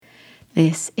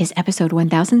This is episode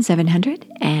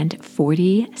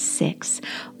 1746.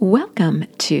 Welcome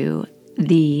to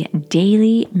the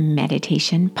Daily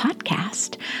Meditation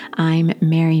Podcast. I'm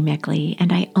Mary Meckley,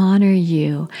 and I honor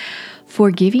you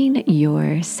for giving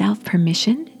yourself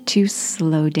permission to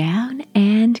slow down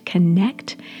and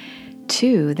connect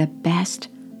to the best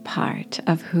part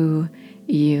of who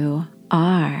you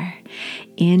are.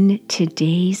 In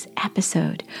today's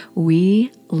episode,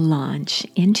 we launch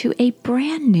into a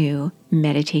brand new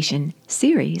meditation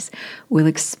series we'll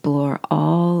explore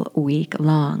all week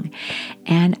long.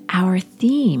 And our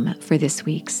theme for this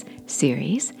week's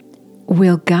series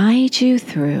will guide you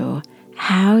through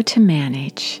how to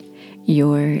manage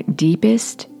your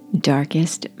deepest,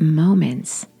 darkest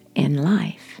moments in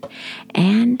life.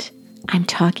 And I'm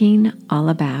talking all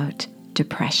about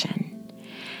depression.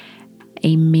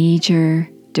 A major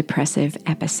depressive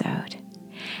episode.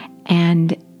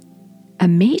 And a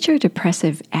major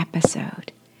depressive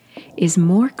episode is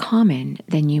more common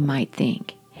than you might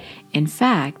think. In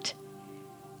fact,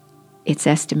 it's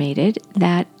estimated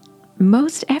that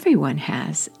most everyone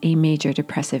has a major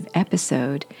depressive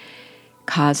episode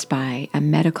caused by a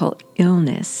medical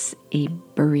illness, a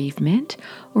bereavement,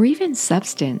 or even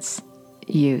substance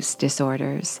use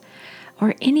disorders,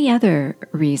 or any other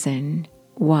reason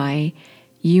why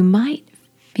you might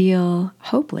feel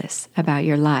hopeless about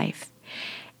your life.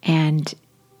 And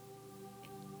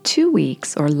 2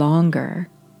 weeks or longer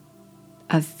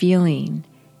of feeling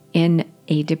in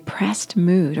a depressed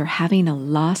mood or having a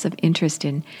loss of interest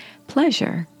in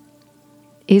pleasure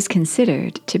is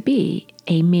considered to be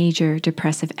a major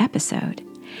depressive episode.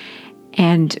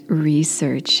 And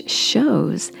research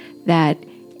shows that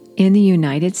in the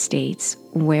United States,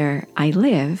 where I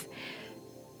live,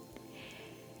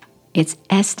 it's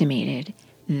estimated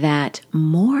that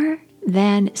more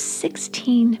than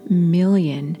 16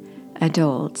 million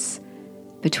adults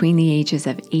between the ages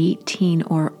of 18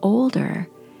 or older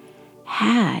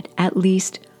had at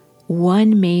least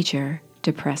one major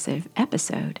depressive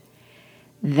episode.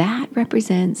 That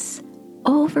represents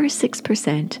over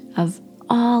 6% of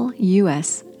all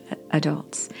U.S.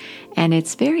 adults. And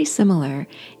it's very similar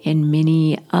in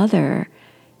many other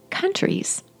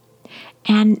countries.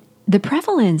 And the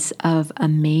prevalence of a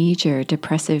major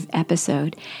depressive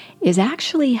episode is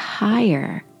actually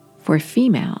higher for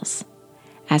females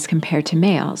as compared to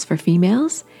males. For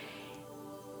females,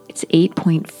 it's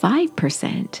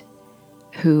 8.5%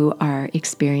 who are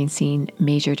experiencing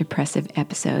major depressive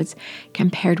episodes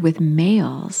compared with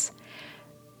males,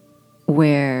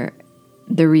 where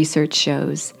the research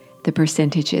shows the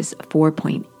percentage is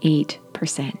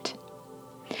 4.8%.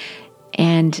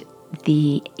 And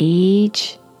the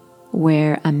age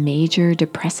where a major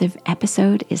depressive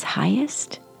episode is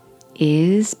highest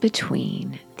is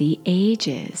between the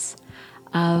ages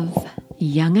of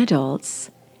young adults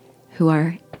who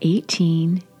are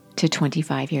 18 to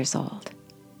 25 years old.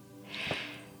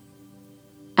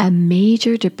 A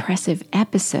major depressive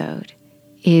episode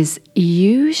is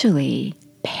usually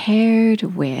paired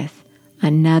with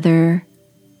another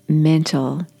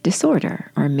mental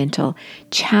disorder or mental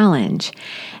challenge,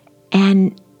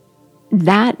 and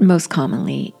that most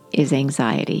commonly is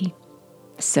anxiety.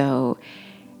 So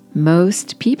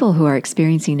most people who are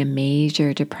experiencing a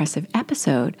major depressive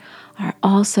episode are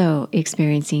also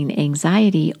experiencing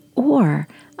anxiety or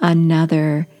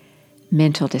another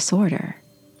mental disorder.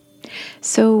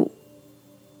 So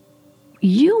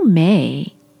you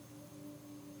may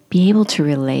be able to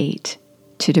relate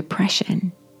to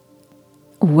depression,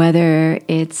 whether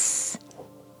it's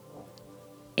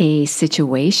a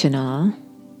situational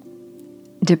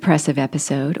depressive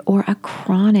episode or a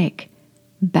chronic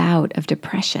bout of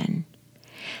depression.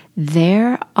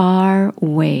 There are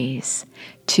ways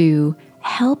to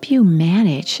help you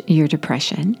manage your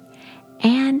depression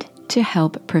and to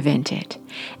help prevent it.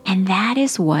 And that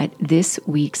is what this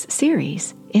week's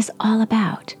series is all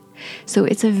about. So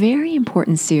it's a very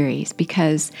important series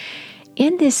because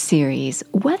in this series,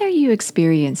 whether you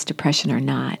experience depression or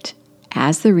not,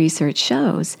 as the research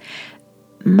shows,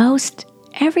 most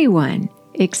everyone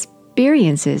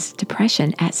experiences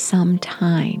depression at some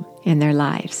time in their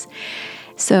lives.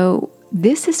 So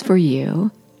this is for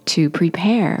you to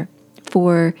prepare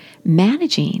for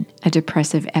managing a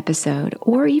depressive episode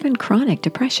or even chronic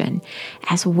depression,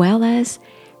 as well as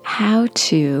how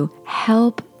to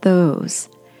help those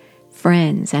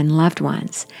friends and loved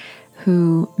ones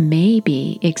who may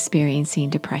be experiencing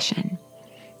depression.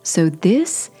 So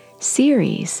this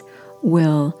series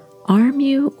will arm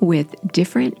you with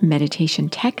different meditation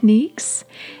techniques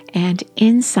and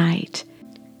insight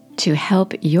to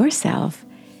help yourself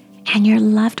and your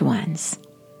loved ones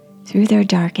through their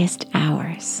darkest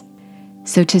hours.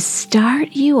 So to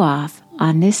start you off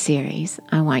on this series,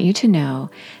 I want you to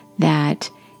know that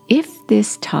if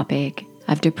this topic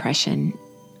of depression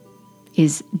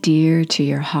is dear to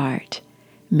your heart,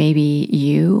 maybe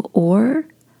you or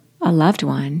a loved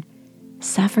one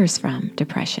suffers from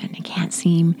depression and can't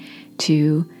seem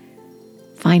to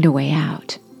find a way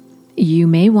out, you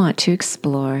may want to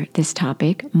explore this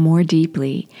topic more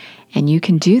deeply, and you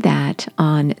can do that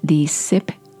on the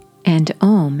Sip and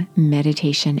Om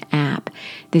meditation app.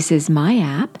 This is my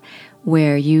app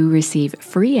where you receive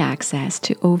free access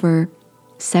to over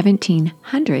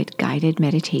 1,700 guided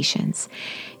meditations.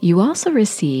 You also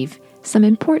receive some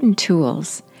important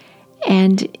tools,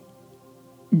 and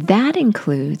that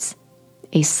includes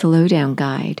a slow down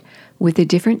guide with the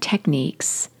different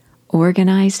techniques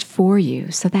organized for you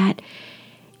so that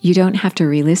you don't have to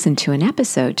re-listen to an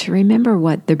episode to remember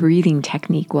what the breathing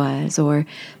technique was, or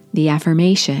the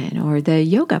affirmation, or the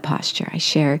yoga posture. I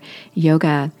share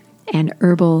yoga and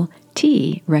herbal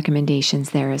tea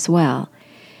recommendations there as well.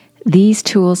 These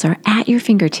tools are at your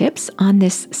fingertips on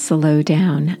this slow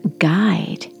down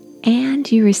guide, and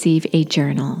you receive a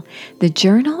journal. The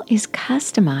journal is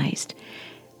customized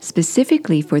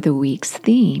specifically for the week's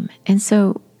theme, and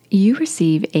so you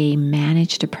receive a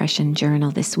Manage Depression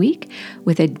journal this week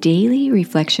with a daily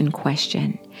reflection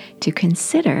question to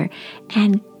consider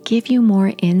and give you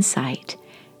more insight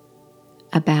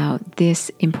about this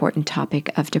important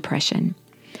topic of depression.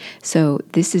 So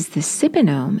this is the Sip and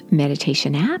Om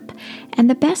meditation app, and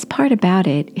the best part about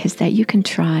it is that you can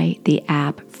try the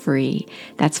app free.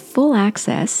 That's full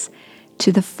access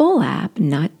to the full app,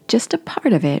 not just a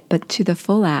part of it, but to the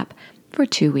full app for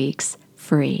 2 weeks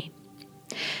free.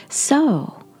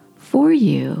 So, for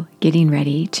you getting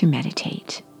ready to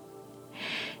meditate,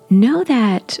 know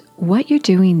that what you're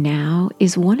doing now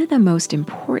is one of the most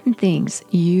important things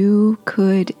you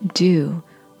could do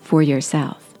for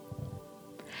yourself.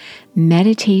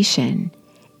 Meditation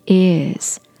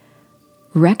is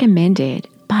recommended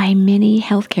by many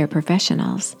healthcare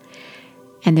professionals,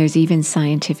 and there's even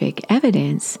scientific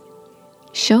evidence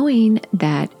showing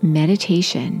that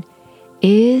meditation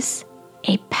is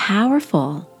a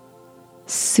powerful,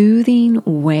 soothing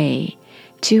way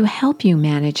to help you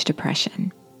manage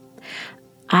depression.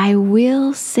 I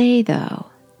will say, though,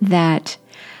 that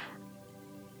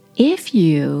if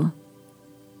you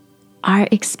are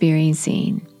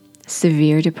experiencing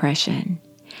severe depression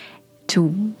to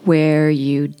where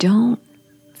you don't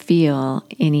feel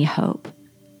any hope,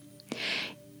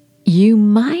 you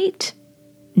might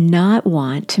not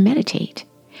want to meditate.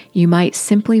 You might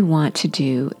simply want to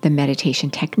do the meditation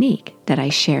technique that I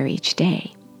share each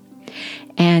day.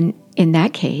 And in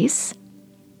that case,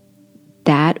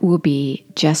 that will be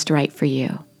just right for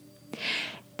you.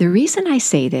 The reason I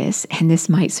say this, and this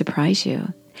might surprise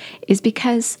you, is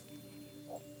because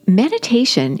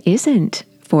meditation isn't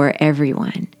for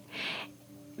everyone.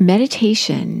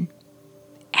 Meditation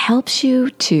helps you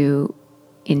to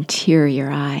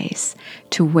interiorize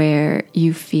to where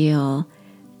you feel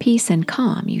peace and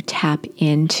calm. You tap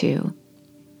into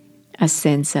a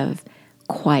sense of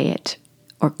quiet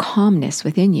or calmness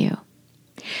within you.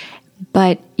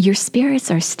 But your spirits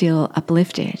are still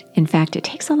uplifted. In fact, it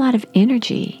takes a lot of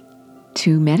energy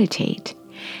to meditate.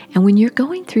 And when you're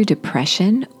going through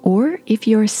depression, or if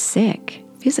you're sick,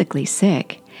 physically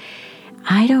sick,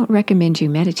 I don't recommend you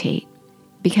meditate,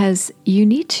 because you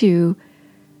need to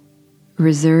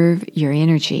reserve your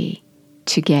energy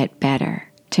to get better,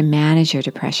 to manage your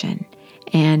depression,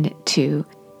 and to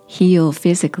heal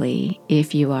physically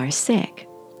if you are sick.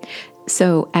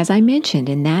 So, as I mentioned,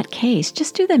 in that case,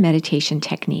 just do the meditation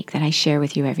technique that I share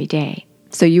with you every day.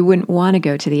 So you wouldn't want to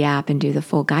go to the app and do the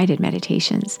full guided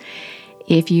meditations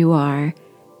if you are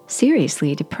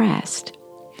seriously depressed.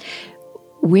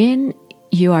 When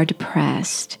you are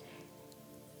depressed,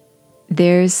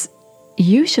 there's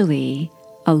usually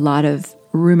a lot of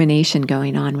rumination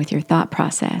going on with your thought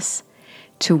process,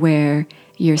 to where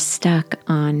you're stuck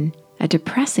on a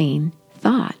depressing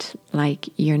thought, like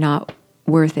you're not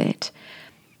worth it,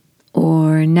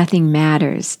 or nothing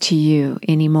matters to you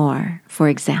anymore, for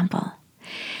example.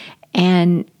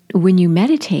 And when you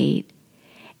meditate,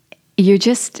 you're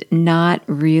just not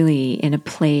really in a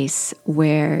place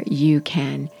where you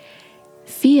can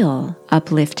feel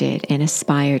uplifted and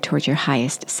aspire towards your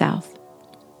highest self.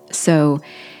 So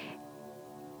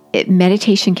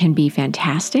meditation can be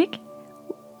fantastic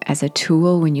as a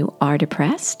tool when you are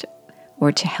depressed,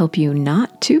 or to help you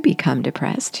not to become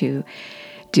depressed, to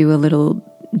do a little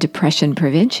depression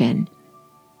prevention.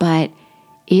 But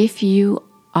if you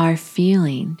are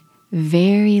feeling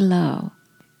very low,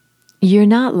 you're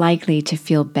not likely to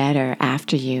feel better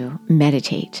after you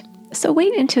meditate. So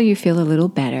wait until you feel a little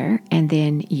better and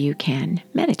then you can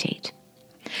meditate.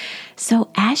 So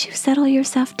as you settle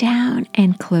yourself down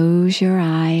and close your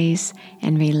eyes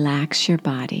and relax your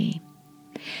body,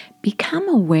 become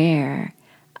aware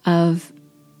of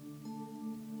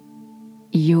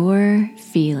your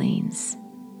feelings.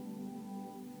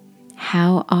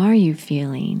 How are you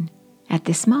feeling at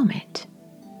this moment?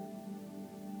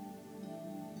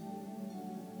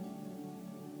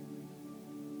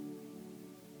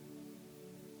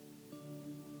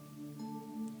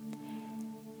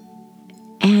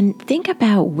 And think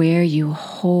about where you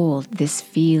hold this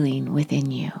feeling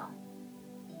within you.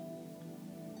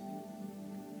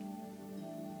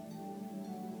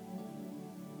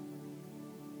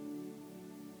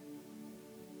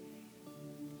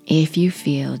 If you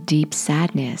feel deep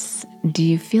sadness, do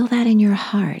you feel that in your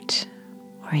heart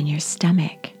or in your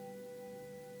stomach?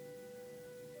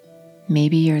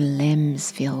 Maybe your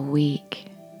limbs feel weak.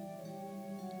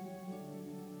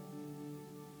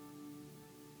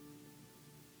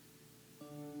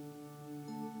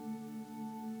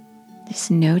 Just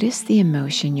notice the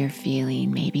emotion you're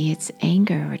feeling. Maybe it's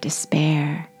anger or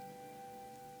despair.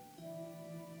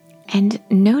 And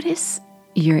notice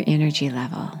your energy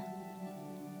level.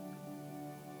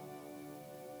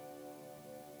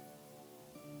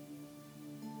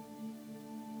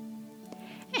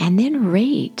 And then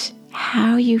rate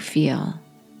how you feel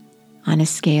on a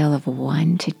scale of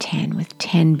 1 to 10, with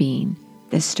 10 being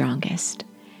the strongest.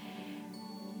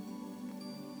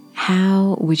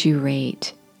 How would you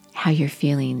rate how you're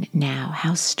feeling now?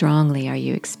 How strongly are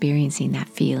you experiencing that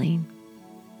feeling?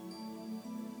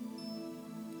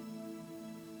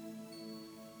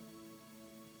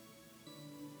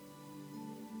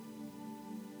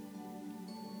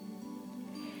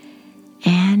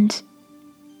 And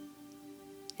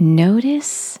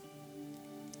notice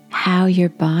how your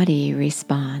body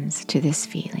responds to this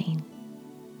feeling.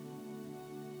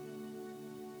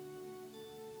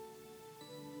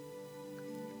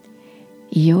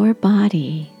 Your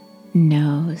body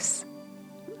knows,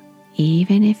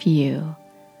 even if you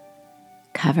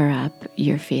cover up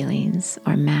your feelings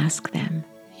or mask them,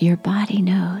 your body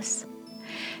knows.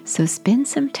 So spend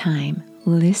some time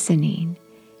listening,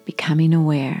 becoming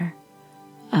aware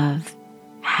of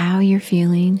how you're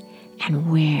feeling and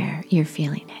where you're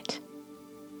feeling it.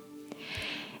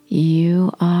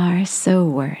 You are so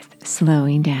worth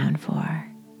slowing down for.